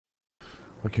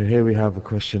Okay, here we have a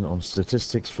question on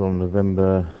statistics from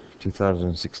November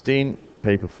 2016,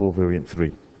 paper 4, variant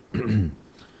 3.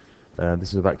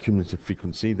 This is about cumulative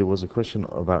frequency. There was a question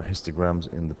about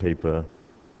histograms in the paper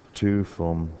 2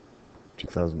 from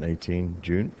 2018,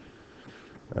 June.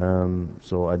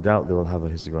 So I doubt they will have a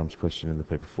histograms question in the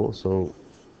paper 4, so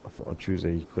I thought I'd choose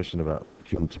a question about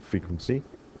cumulative frequency.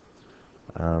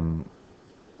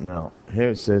 Now,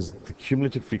 here it says the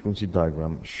cumulative frequency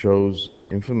diagram shows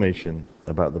information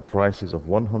about the prices of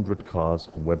 100 cars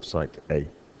on website A.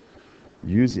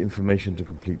 Use the information to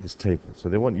complete this table. So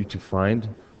they want you to find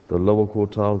the lower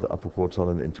quartile, the upper quartile,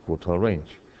 and the interquartile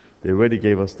range. They already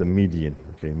gave us the median,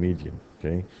 okay, median,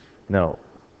 okay. Now,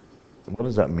 what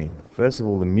does that mean? First of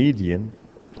all, the median,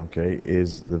 okay,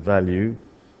 is the value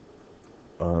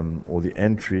or the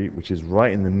entry which is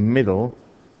right in the middle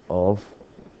of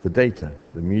the data.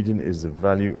 The median is the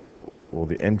value or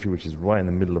the entry which is right in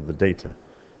the middle of the data.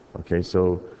 Okay,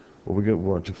 so what we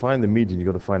want to find the median, you've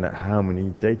got to find out how many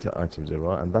data items there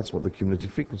are, and that's what the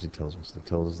cumulative frequency tells us. It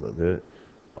tells us that there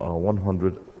are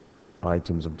 100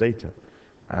 items of data,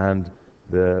 and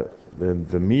the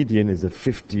median is the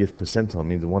 50th percentile,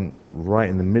 means the one right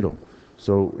in the middle.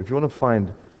 So if you want to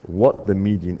find what the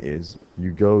median is,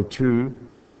 you go to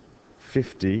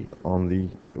 50 on the,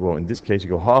 well, in this case, you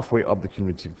go halfway up the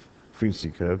cumulative frequency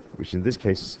curve, which in this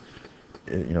case,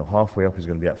 halfway up is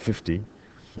going to be at 50.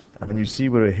 And you see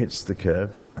where it hits the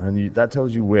curve, and that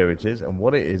tells you where it is, and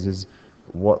what it is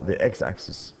what the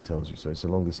x-axis tells you. So it's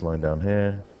along this line down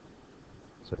here.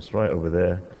 So it's right over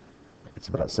there. It's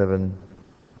about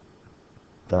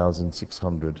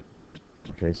 7,600.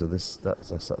 Okay, so that's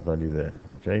that value there.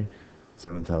 Okay.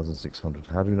 7,600.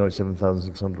 How do we know it's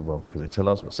 7,600? Well, because they tell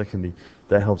us, but secondly,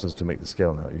 that helps us to make the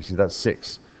scale now. You see, that's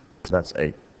 6, that's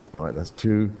 8. All right, that's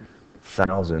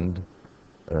 2,000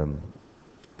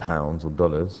 pounds or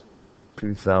dollars.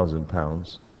 2,000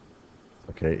 pounds,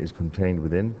 okay, is contained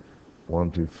within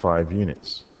 1 to 5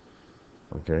 units.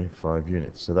 Okay, 5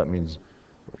 units. So that means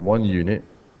 1 unit,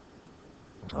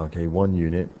 okay, 1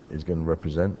 unit is going to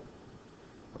represent,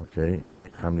 okay,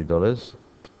 how many dollars?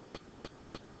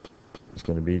 It's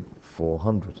going to be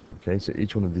 400. Okay, so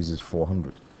each one of these is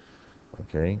 400.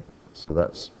 Okay, so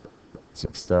that's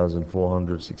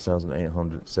 6,400,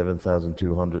 6,800,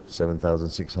 7,200,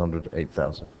 7,600,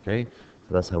 8,000. Okay,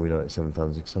 so that's how we know it's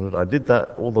 7,600. I did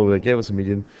that, although they gave us a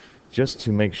median, just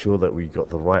to make sure that we got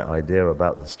the right idea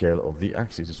about the scale of the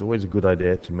axis. It's always a good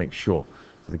idea to make sure.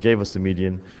 So they gave us the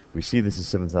median. We see this is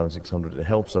 7,600. It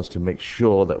helps us to make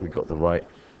sure that we got the right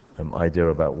idea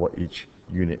about what each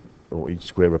unit or each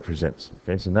square represents.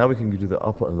 Okay, so now we can do the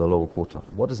upper and the lower quartile.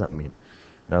 What does that mean?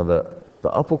 Now the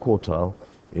upper quartile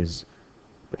is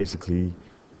basically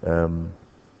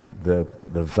the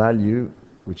value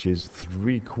which is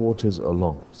 3/4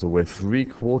 along. So where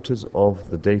 3/4 of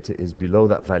the data is below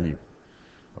that value.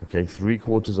 Okay,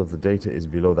 3/4 of the data is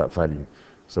below that value.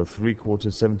 So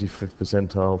 3/4, 75th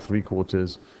percentile,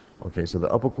 3/4. Okay, so the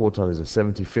upper quartile is a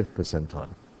 75th percentile.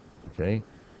 Okay,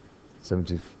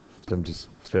 75th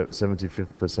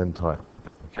percentile.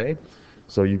 Okay,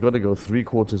 so you've got to go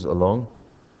 3/4 along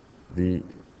the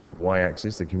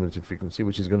y-axis, the cumulative frequency,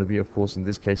 which is going to be, of course, in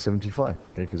this case, 75.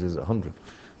 Okay, because it's 100.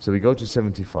 So we go to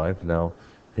 75. Now,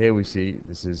 here we see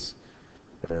this is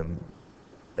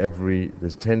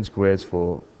there's 10 squares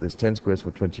for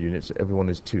 20 units. So everyone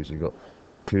is 2. So you've got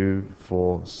 2,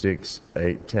 4, 6,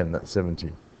 8, 10. That's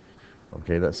 70.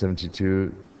 Okay, that's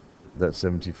 72. That's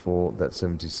 74, that's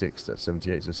 76, that's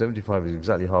 78. So 75 is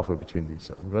exactly halfway between these.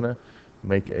 So I'm going to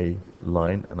make a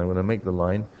line, and I'm going to make the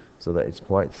line so that it's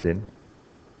quite thin.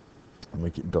 I'll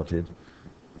make it dotted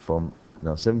from,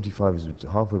 now 75 is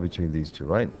halfway between these two,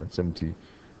 right? That's 70,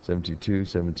 72,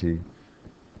 70,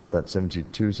 that's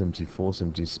 72, 74,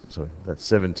 70, sorry, that's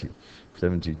 70,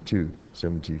 72,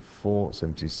 74,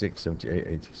 76, 78,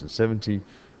 80. So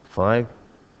 75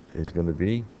 is going to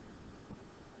be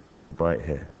right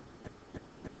here.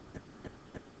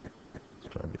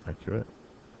 Try and be accurate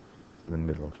in the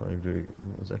middle. I'll try and do it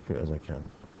as accurate as I can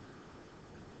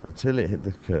until it hit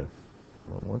the curve.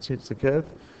 Well, once it hits the curve,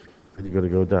 then you've got to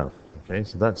go down. Okay,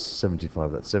 so that's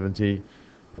 75, that's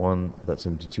 71, that's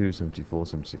 72, 74,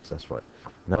 76, that's right.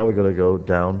 Now we've got to go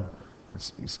down.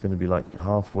 It's going to be like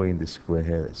halfway in this square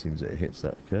here. It seems that it hits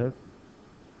that curve.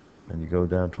 And you go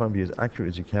down, try and be as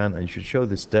accurate as you can, and you should show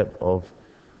the step of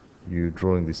you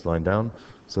drawing this line down.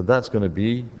 So that's going to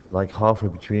be like halfway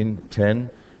between 10,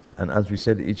 and as we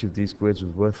said, each of these squares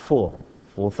was worth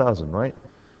 4,000, right?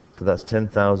 So that's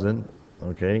 10,000,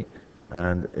 okay,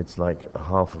 and it's like a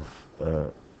half of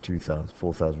 2,000,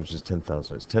 4,000, which is 10,000.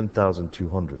 So it's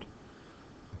 10,200.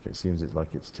 Okay, it seems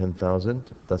like it's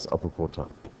 10,000. That's upper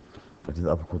quartile. I did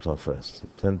the upper quartile first.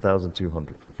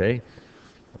 10,200. Okay.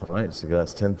 All right. So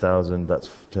that's 10,000. That's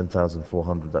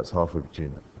 10,400. That's halfway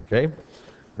between them. Okay.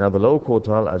 Now the lower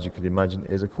quartile, as you can imagine,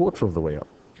 is a quarter of the way up.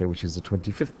 Okay, which is the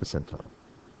 25th percentile.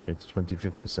 It's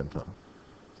 25th percentile.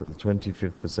 So the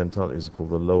 25th percentile is called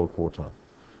the lower quartile.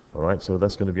 All right. So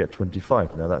that's going to be at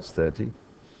 25. Now that's 30.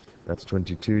 That's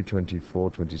 22,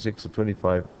 24, 26. So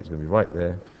 25 is going to be right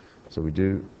there. So we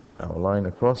do our line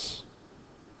across.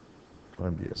 Try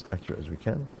and be as accurate as we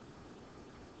can.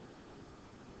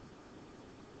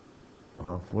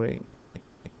 Halfway.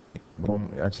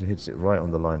 Boom, it actually hits it right on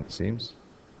the line, it seems.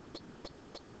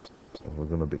 So we're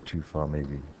going a bit too far,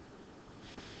 maybe.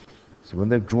 So when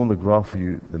they've drawn the graph for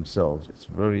you themselves, it's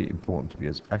very important to be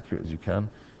as accurate as you can,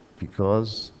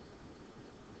 because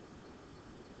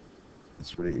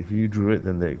it's really, if you drew it,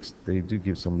 then they do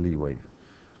give some leeway.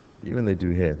 Even they do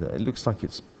here. It looks like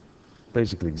it's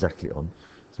basically exactly on.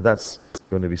 So that's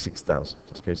going to be 6,000.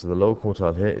 Okay, so the lower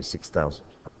quartile here is 6,000.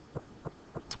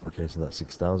 Okay, so that's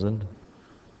 6,000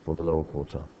 for the lower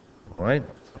quartile. All right?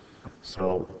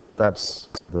 So that's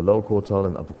the lower quartile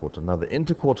and the upper quartile. Now the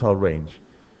interquartile range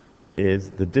is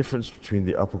the difference between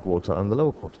the upper quartile and the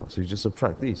lower quartile. So you just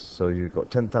subtract these. So you've got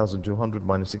 10,200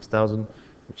 minus 6,000,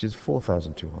 which is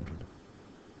 4,200.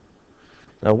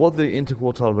 Now what the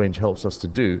interquartile range helps us to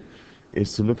do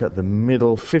is to look at the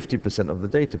middle 50% of the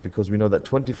data, because we know that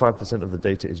 25% of the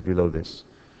data is below this,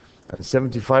 and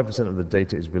 75% of the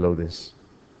data is below this.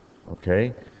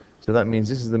 Okay? So that means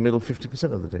this is the middle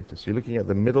 50% of the data. So you're looking at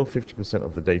the middle 50%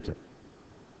 of the data.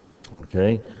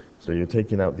 Okay? So you're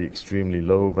taking out the extremely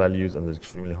low values and the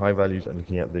extremely high values and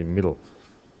looking at the middle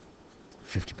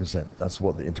 50%. That's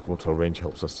what the interquartile range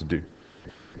helps us to do.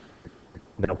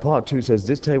 Now part 2 says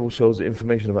this table shows the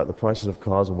information about the prices of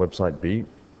cars on website B,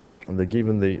 and they're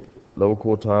given the lower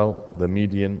quartile, the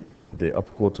median, the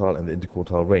upper quartile, and the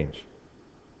interquartile range.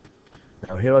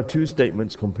 Now here are 2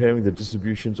 statements comparing the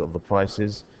distributions of the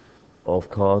prices of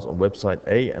cars on website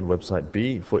A and website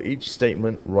B. For each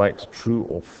statement, write true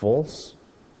or false.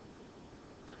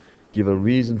 Give a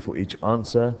reason for each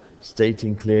answer,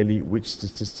 stating clearly which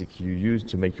statistic you use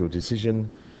to make your decision.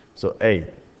 So A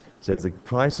says the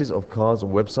prices of cars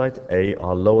on website A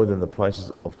are lower than the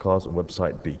prices of cars on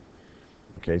website B.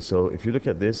 Okay, so if you look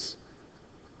at this,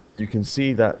 you can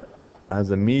see that as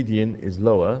the median is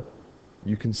lower,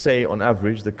 you can say on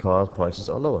average the car prices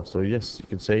are lower. So yes, you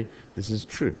can say this is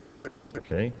true.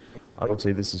 Okay, I would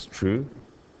say this is true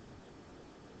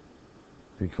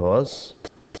because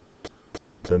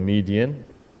the median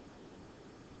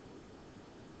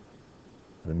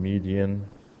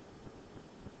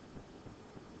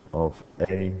of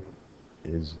A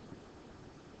is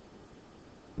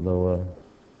lower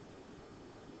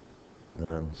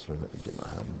than, sorry, let me get my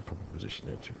hand in the proper position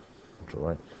here too. That's all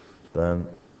right. Then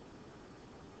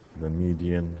the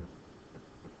median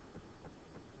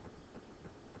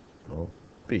of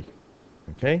B.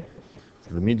 Okay?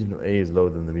 So the median of A is lower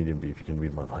than the median B, if you can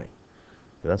read my line.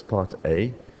 So that's part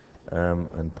A.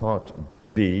 And part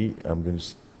B, I'm going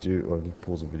to do, or I'll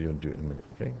pause the video and do it in a minute,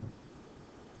 okay?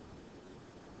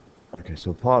 Okay,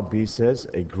 so part B says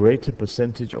a greater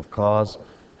percentage of cars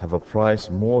have a price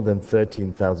more than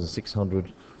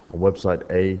 13,600 on website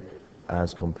A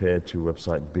as compared to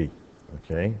website B.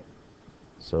 Okay,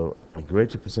 so a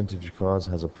greater percentage of cars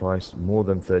has a price more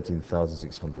than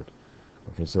 13,600.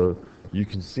 Okay, so you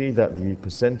can see that the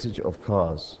percentage of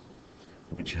cars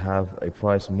which have a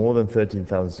price more than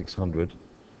 13,600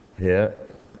 here,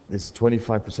 this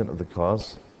 25% of the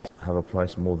cars have a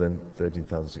price more than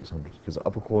 13,600, because the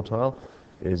upper quartile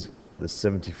is the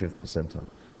 75th percentile.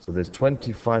 So there's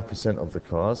 25% of the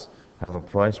cars have a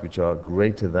price which are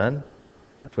greater than,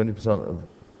 20% of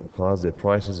the cars, their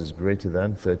prices is greater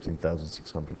than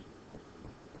 13,600.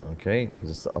 Okay, because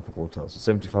it's the upper quartile.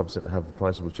 So 75% have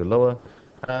prices which are lower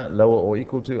or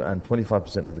equal to, and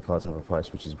 25% of the cars have a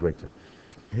price which is greater.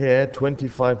 Here,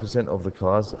 25% of the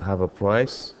cars have a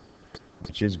price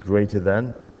which is greater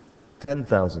than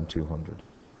 10,200.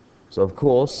 So of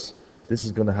course, this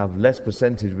is going to have less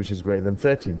percentage which is greater than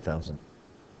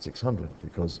 13,600,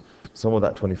 because some of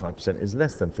that 25% is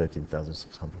less than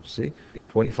 13,600. See,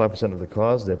 25% of the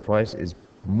cars, their price is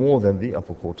more than the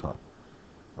upper quartile.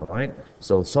 All right,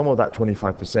 so some of that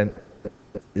 25%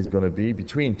 is going to be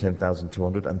between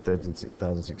 10,200 and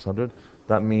 13,600.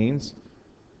 That means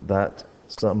that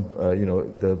some,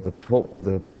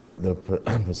 the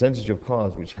percentage of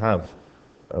cars which have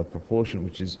a proportion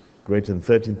which is greater than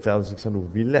 13,600 will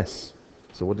be less.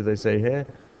 So what did they say here?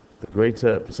 The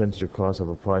greater percentage of cars have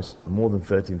a price more than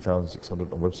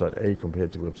 13,600 on website A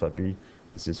compared to website B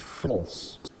This is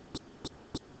false.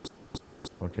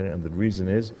 Okay, and the reason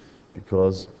is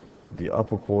because the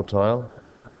upper quartile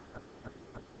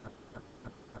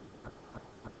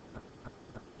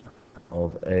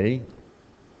of A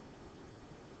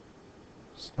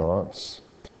starts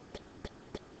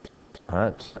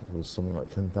at, it was something like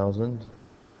 10,000,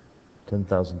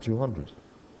 10,200.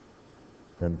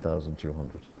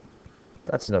 10,200.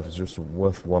 That's enough. It's just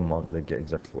worth 1 mark. They get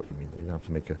exactly what you mean. You don't have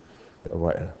to make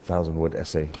write a 1,000-word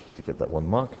essay to get that 1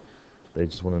 mark. They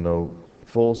just want to know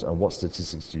false and what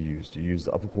statistics do you use. Do you use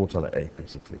the upper quartile at A,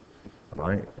 basically?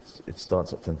 Right? It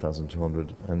starts at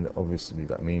 10,200, and obviously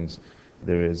that means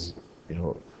there is,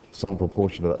 some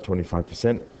proportion of that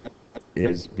 25%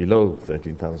 is below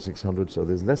 13,600, so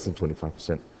there's less than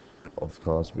 25% of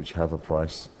cars which have a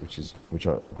price which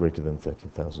are greater than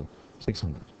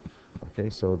 13,600. Okay,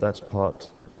 so that's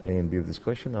part A and B of this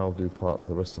question. I'll do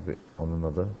the rest of it on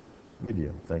another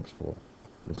video. Thanks for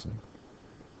listening.